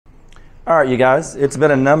All right, you guys, it's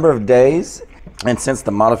been a number of days, and since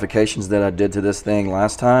the modifications that I did to this thing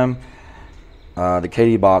last time, the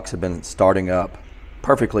KD box have been starting up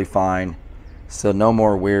perfectly fine, so no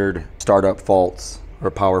more weird startup faults or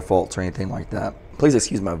power faults or anything like that. Please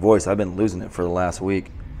excuse my voice, I've been losing it for the last week.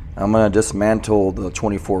 I'm going to dismantle the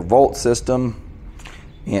 24-volt system,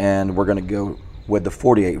 and we're going to go with the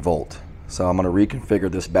 48-volt. So I'm going to reconfigure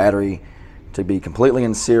this battery to be completely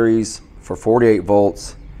in series for 48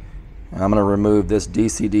 volts. I'm going to remove this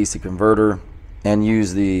DC-DC converter and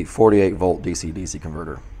use the 48-volt DC-DC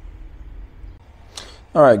converter.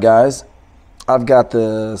 All right, guys, I've got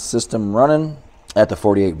the system running at the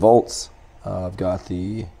 48 volts. I've got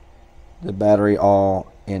the battery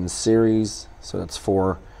all in series, so that's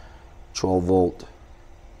 4 12-volt,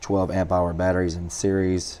 12 amp hour batteries in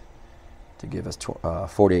series to give us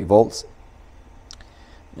 48 volts.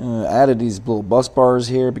 Added these little bus bars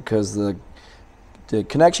here because the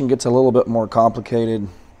connection gets a little bit more complicated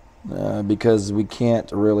because we can't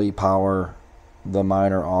really power the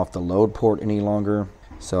miner off the load port any longer.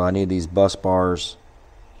 So I need these bus bars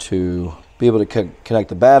to be able to connect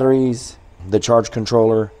the batteries, the charge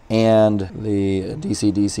controller, and the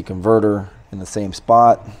DC-DC converter in the same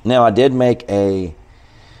spot. Now I did make a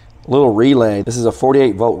little relay. This is a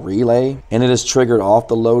 48-volt relay, and it is triggered off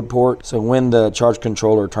the load port. So when the charge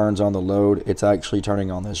controller turns on the load, it's actually turning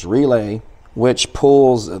on this relay, which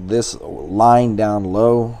pulls this line down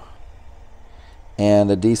low, and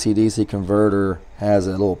the DC-DC converter has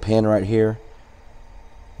a little pin right here,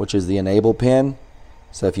 which is the enable pin.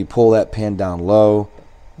 So if you pull that pin down low,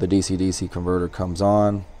 the DC-DC converter comes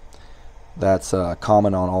on. That's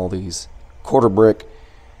common on all these quarter brick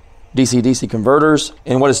DC-DC converters,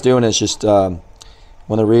 and what it's doing is just when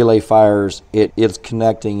the relay fires, it's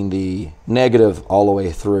connecting the negative all the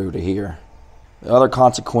way through to here. The other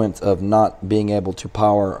consequence of not being able to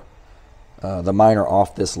power the miner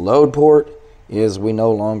off this load port is we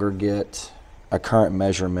no longer get a current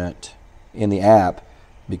measurement in the app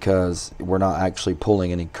because we're not actually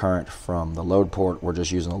pulling any current from the load port. We're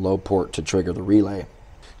just using the load port to trigger the relay.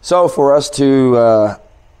 So for us to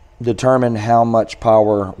determine how much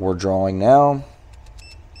power we're drawing now,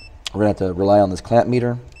 we're going to have to rely on this clamp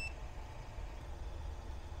meter.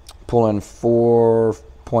 Pull in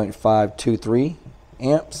 4.523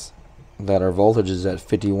 amps. That our voltage is at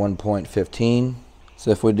 51.15.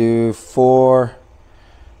 So if we do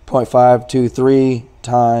 4.523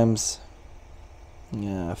 times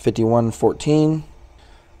 5114,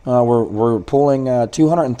 we're pulling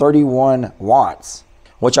 231 watts,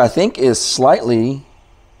 which I think is slightly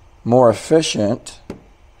more efficient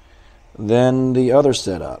than the other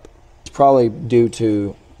setup. It's probably due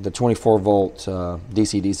to the 24-volt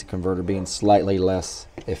DC-DC converter being slightly less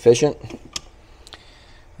efficient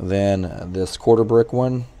than this quarter brick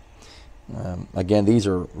one. Again, these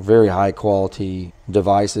are very high quality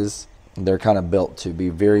devices. They're kind of built to be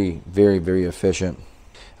very, very, very efficient.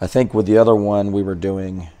 I think with the other one we were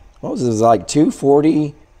doing, what was it, like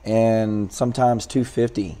 240 and sometimes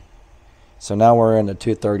 250. So now we're in the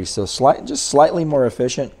 230, so just slightly more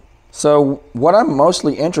efficient. So what I'm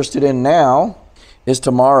mostly interested in now is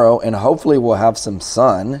tomorrow, and hopefully we'll have some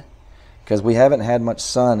sun, because we haven't had much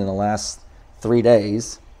sun in the last 3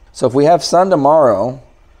 days. So if we have sun tomorrow,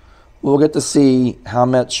 we'll get to see how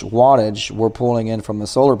much wattage we're pulling in from the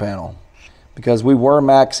solar panel, because we were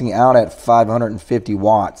maxing out at 550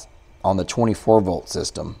 watts on the 24-volt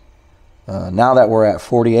system. Now that we're at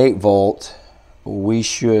 48 volt, we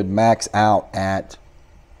should max out at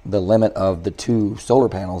the limit of the 2 solar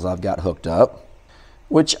panels I've got hooked up,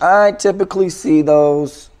 which I typically see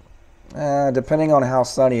those, depending on how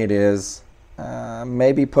sunny it is,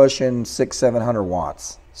 maybe pushing 600-700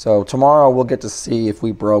 watts. So tomorrow we'll get to see if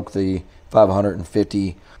we broke the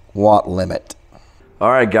 550 watt limit. All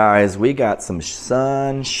right, guys, we got some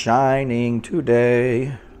sun shining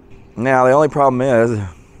today. Now the only problem is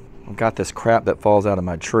I've got this crap that falls out of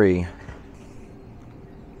my tree.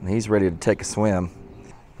 And he's ready to take a swim.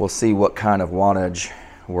 We'll see what kind of wattage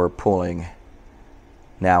we're pulling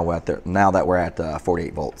now that we're at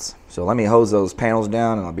 48 volts. So let me hose those panels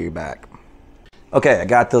down and I'll be back. Okay, I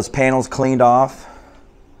got those panels cleaned off.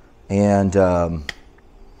 And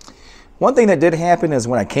one thing that did happen is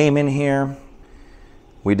when I came in here,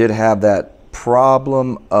 we did have that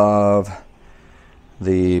problem of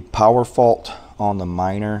the power fault on the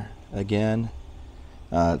miner again.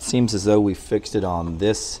 It seems as though we fixed it on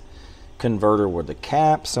this converter with the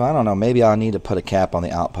cap, so I don't know, maybe I'll need to put a cap on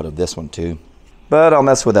the output of this one too. But I'll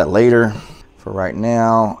mess with that later. For right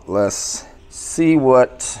now, let's see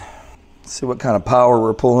what kind of power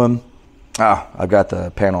we're pulling. Ah, I've got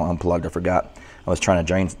the panel unplugged, I forgot. I was trying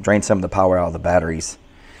to drain some of the power out of the batteries.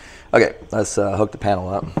 Okay, let's hook the panel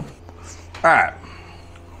up. All right,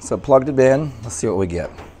 so plugged it in. Let's see what we get.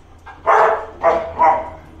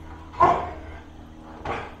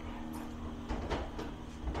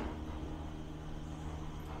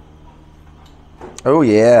 Oh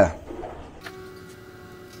yeah.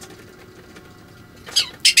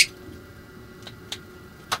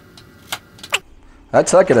 That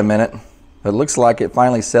took it a minute. It looks like it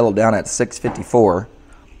finally settled down at 654.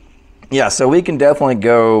 Yeah, so we can definitely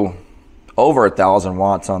go over 1,000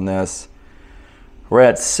 watts on this. We're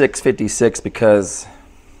at 656 because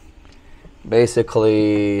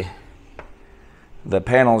basically the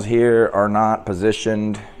panels here are not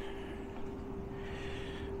positioned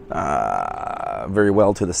very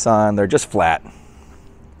well to the sun. They're just flat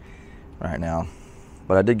right now,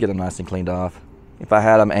 but I did get them nice and cleaned off. If I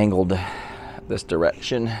had them angled this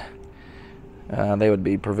direction, they would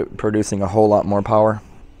be producing a whole lot more power.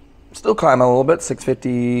 Still climbing a little bit,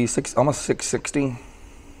 656, almost 660.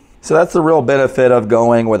 So that's the real benefit of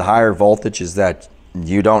going with higher voltage, is that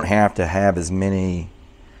you don't have to have as many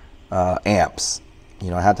amps. You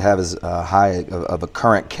don't have to have as high of a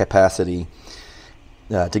current capacity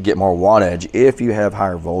to get more wattage if you have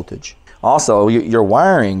higher voltage. Also, your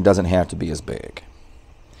wiring doesn't have to be as big.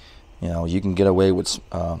 You know, you can get away with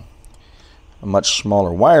a much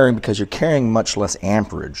smaller wiring because you're carrying much less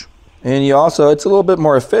amperage. And you also, it's a little bit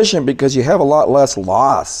more efficient because you have a lot less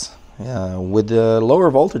loss. With the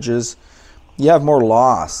lower voltages, you have more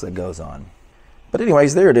loss that goes on. But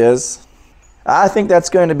anyways, there it is. I think that's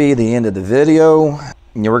going to be the end of the video.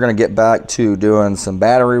 We're going to get back to doing some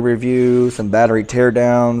battery review, some battery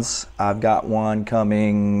teardowns. I've got one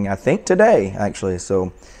coming, I think today, actually.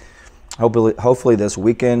 So hopefully this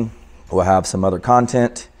weekend we'll have some other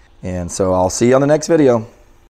content. And so I'll see you on the next video.